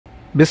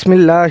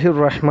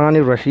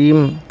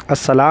बिस्मिल्लाहिर्रहमानिर्रहीम।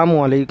 अस्सलामु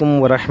अलैकुम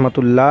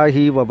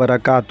वरहमतुल्लाहि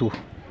वबरकातुह।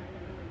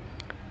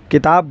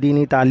 किताब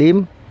दीनी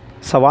तालीम,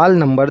 सवाल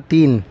नंबर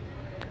 3,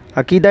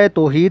 अक़ीदा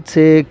तौहीद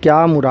से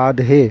क्या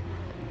मुराद है?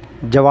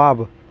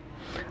 जवाब,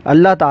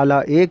 अल्लाह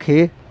ताला एक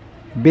है,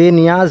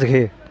 बेनियाज़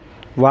है,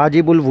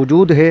 वाजिबुल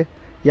वजूद है,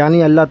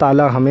 यानी अल्लाह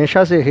ताला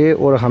हमेशा से है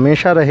और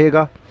हमेशा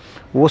रहेगा।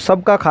 वो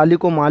सबका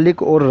खालिक व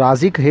मालिक और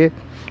राज़िक है,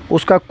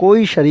 उसका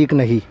कोई शरीक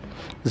नहीं।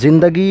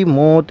 ज़िंदगी,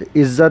 मौत,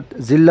 इज़्ज़त,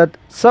 ज़िल्लत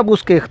सब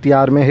उसके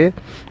इख्तियार में है।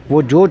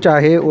 वो जो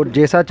चाहे और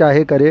जैसा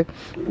चाहे करे,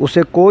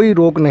 उसे कोई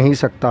रोक नहीं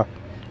सकता।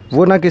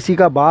 वो न किसी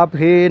का बाप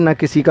है न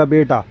किसी का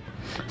बेटा,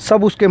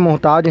 सब उसके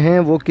मोहताज हैं,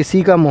 वो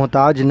किसी का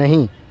मोहताज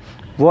नहीं।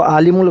 वो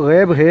आलिमुल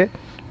गैब है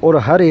और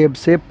हर ऐब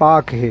से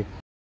पाक है।